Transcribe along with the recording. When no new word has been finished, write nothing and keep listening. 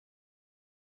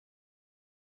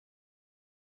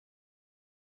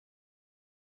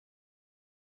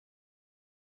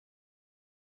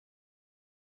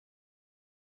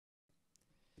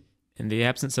In the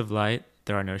absence of light,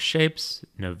 there are no shapes,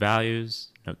 no values,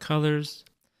 no colors,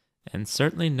 and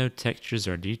certainly no textures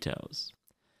or details.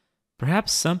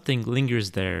 Perhaps something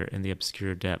lingers there in the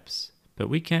obscure depths, but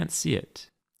we can't see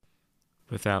it.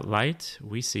 Without light,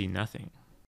 we see nothing.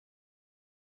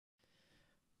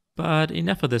 But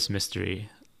enough of this mystery.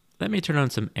 Let me turn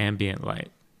on some ambient light.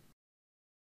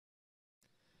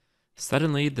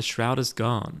 Suddenly, the shroud is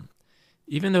gone.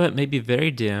 Even though it may be very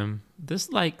dim,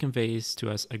 this light conveys to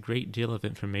us a great deal of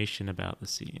information about the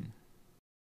scene.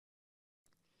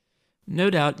 No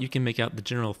doubt you can make out the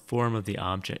general form of the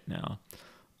object now,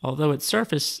 although its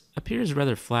surface appears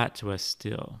rather flat to us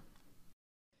still.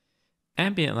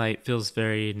 Ambient light feels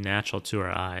very natural to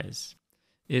our eyes.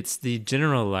 It's the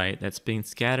general light that's being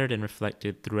scattered and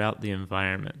reflected throughout the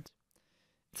environment.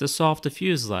 It's a soft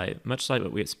diffuse light, much like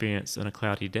what we experience on a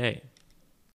cloudy day.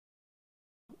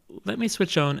 Let me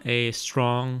switch on a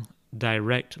strong,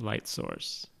 direct light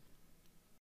source.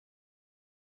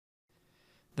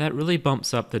 That really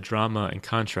bumps up the drama and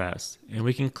contrast, and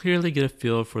we can clearly get a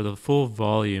feel for the full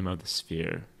volume of the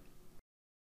sphere.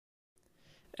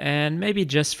 And maybe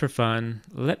just for fun,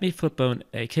 let me flip on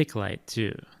a kick light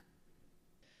too.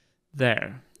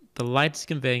 There, the light is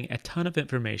conveying a ton of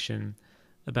information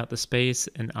about the space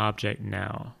and object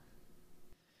now.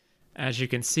 As you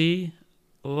can see,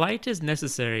 light is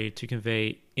necessary to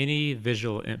convey any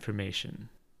visual information.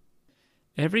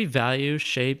 Every value,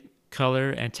 shape, color,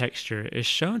 and texture is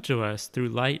shown to us through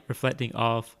light reflecting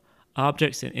off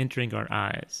objects and entering our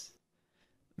eyes.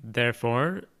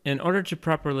 Therefore, in order to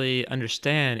properly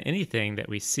understand anything that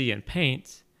we see and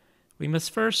paint, we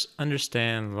must first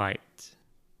understand light.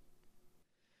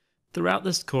 Throughout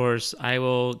this course, I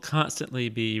will constantly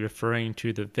be referring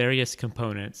to the various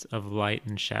components of light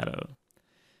and shadow.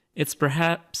 It's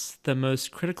perhaps the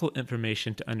most critical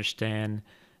information to understand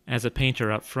as a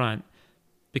painter up front,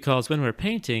 because when we're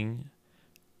painting,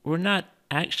 we're not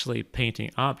actually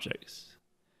painting objects.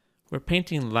 We're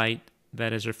painting light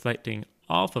that is reflecting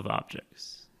off of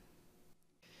objects.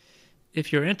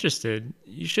 If you're interested,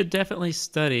 you should definitely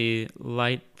study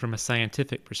light from a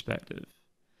scientific perspective.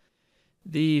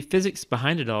 The physics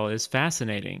behind it all is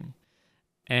fascinating,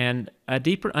 and a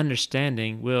deeper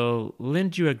understanding will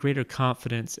lend you a greater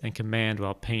confidence and command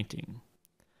while painting.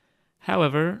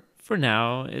 However, for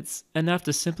now, it's enough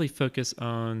to simply focus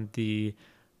on the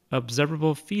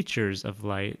observable features of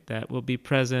light that will be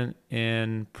present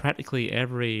in practically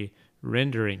every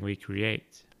rendering we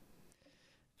create.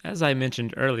 As I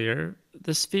mentioned earlier,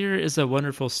 the sphere is a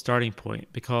wonderful starting point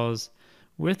because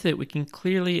with it we can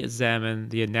clearly examine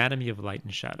the anatomy of light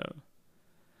and shadow.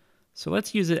 So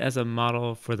let's use it as a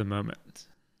model for the moment.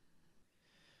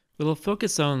 We'll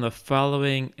focus on the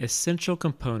following essential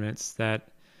components that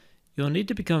you'll need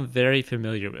to become very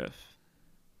familiar with.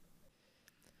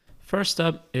 First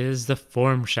up is the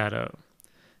form shadow.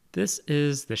 This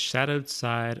is the shadowed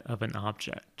side of an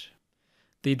object.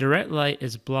 The direct light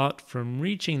is blocked from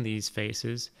reaching these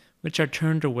faces, which are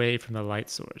turned away from the light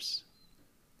source.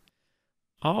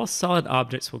 All solid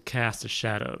objects will cast a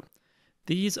shadow.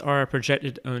 These are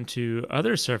projected onto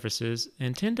other surfaces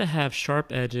and tend to have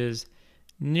sharp edges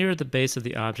near the base of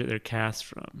the object they're cast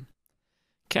from.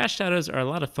 Cast shadows are a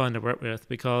lot of fun to work with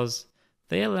because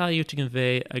they allow you to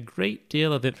convey a great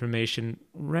deal of information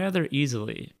rather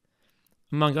easily.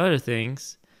 Among other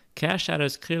things, cast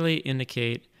shadows clearly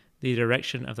indicate the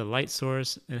direction of the light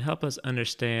source and help us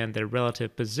understand the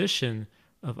relative position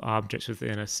of objects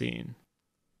within a scene.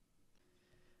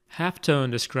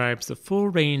 Halftone describes the full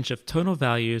range of tonal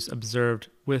values observed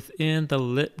within the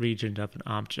lit region of an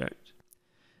object.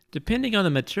 Depending on the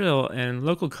material and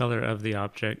local color of the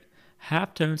object,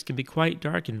 halftones can be quite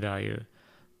dark in value,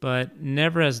 but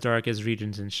never as dark as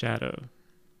regions in shadow.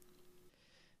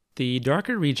 The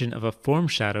darker region of a form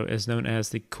shadow is known as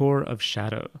the core of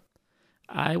shadow.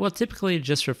 I will typically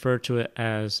just refer to it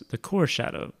as the core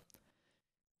shadow.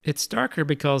 It's darker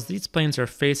because these planes are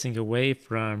facing away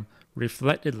from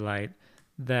reflected light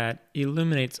that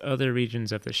illuminates other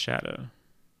regions of the shadow.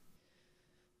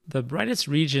 The brightest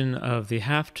region of the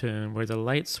halftone, where the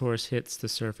light source hits the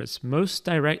surface most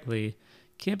directly,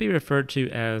 can be referred to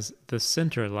as the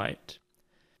center light.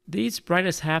 These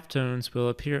brightest halftones will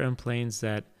appear on planes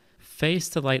that face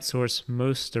the light source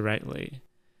most directly.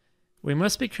 We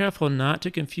must be careful not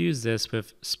to confuse this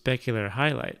with specular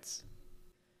highlights.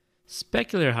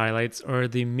 Specular highlights are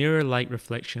the mirror-like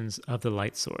reflections of the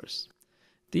light source.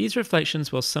 These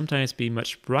reflections will sometimes be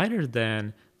much brighter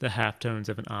than the halftones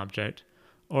of an object,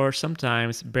 or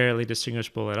sometimes barely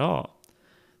distinguishable at all.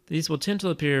 These will tend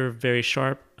to appear very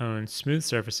sharp on smooth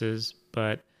surfaces,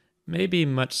 but may be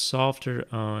much softer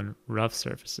on rough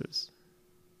surfaces.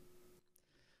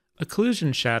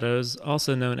 Occlusion shadows,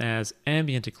 also known as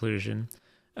ambient occlusion,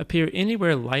 appear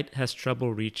anywhere light has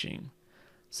trouble reaching,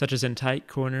 such as in tight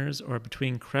corners or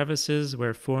between crevices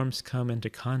where forms come into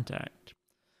contact.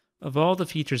 Of all the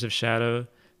features of shadow,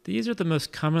 these are the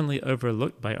most commonly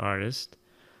overlooked by artists.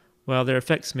 While their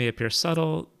effects may appear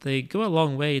subtle, they go a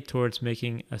long way towards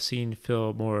making a scene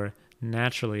feel more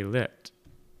naturally lit.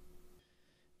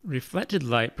 Reflected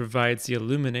light provides the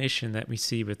illumination that we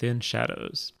see within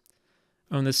shadows.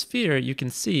 On the sphere, you can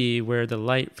see where the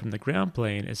light from the ground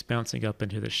plane is bouncing up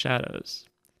into the shadows.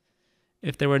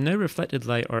 If there were no reflected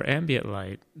light or ambient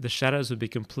light, the shadows would be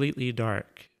completely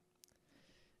dark.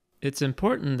 It's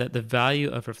important that the value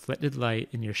of reflected light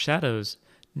in your shadows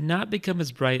not become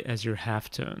as bright as your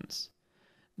halftones.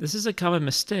 This is a common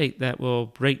mistake that will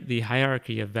break the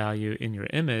hierarchy of value in your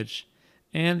image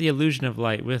and the illusion of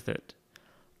light with it.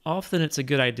 Often it's a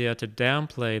good idea to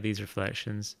downplay these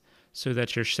reflections so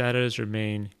that your shadows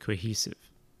remain cohesive.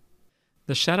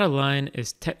 The shadow line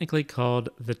is technically called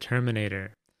the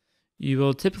terminator. You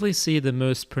will typically see the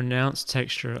most pronounced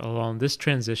texture along this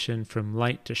transition from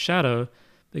light to shadow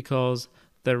because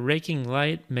the raking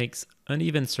light makes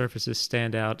uneven surfaces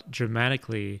stand out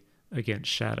dramatically against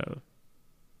shadow.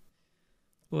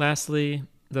 Lastly,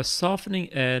 the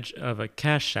softening edge of a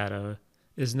cast shadow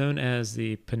is known as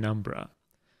the penumbra.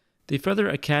 The further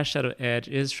a cast shadow edge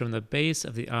is from the base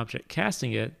of the object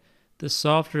casting it, the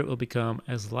softer it will become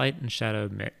as light and shadow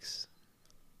mix.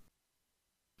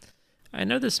 I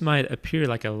know this might appear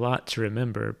like a lot to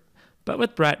remember, but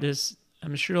with practice,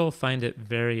 I'm sure you'll find it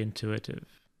very intuitive.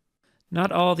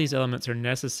 Not all these elements are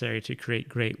necessary to create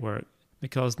great work,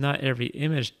 because not every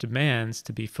image demands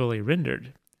to be fully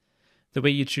rendered. The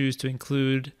way you choose to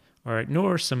include or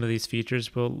ignore some of these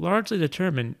features will largely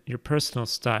determine your personal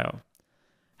style.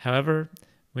 However,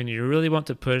 when you really want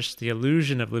to push the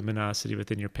illusion of luminosity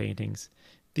within your paintings,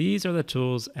 these are the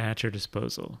tools at your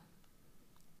disposal.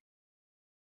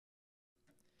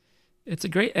 It's a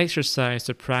great exercise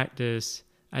to practice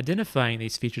identifying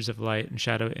these features of light and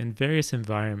shadow in various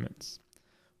environments.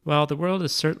 While the world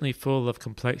is certainly full of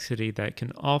complexity that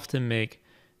can often make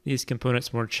these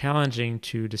components more challenging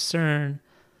to discern,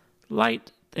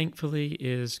 light, thankfully,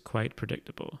 is quite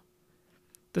predictable.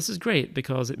 This is great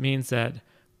because it means that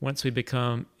once we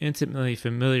become intimately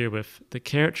familiar with the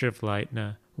character of light in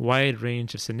a wide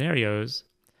range of scenarios,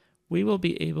 we will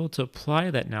be able to apply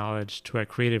that knowledge to our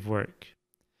creative work.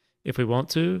 If we want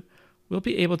to, we'll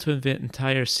be able to invent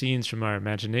entire scenes from our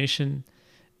imagination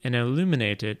and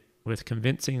illuminate it with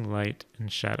convincing light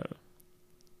and shadow.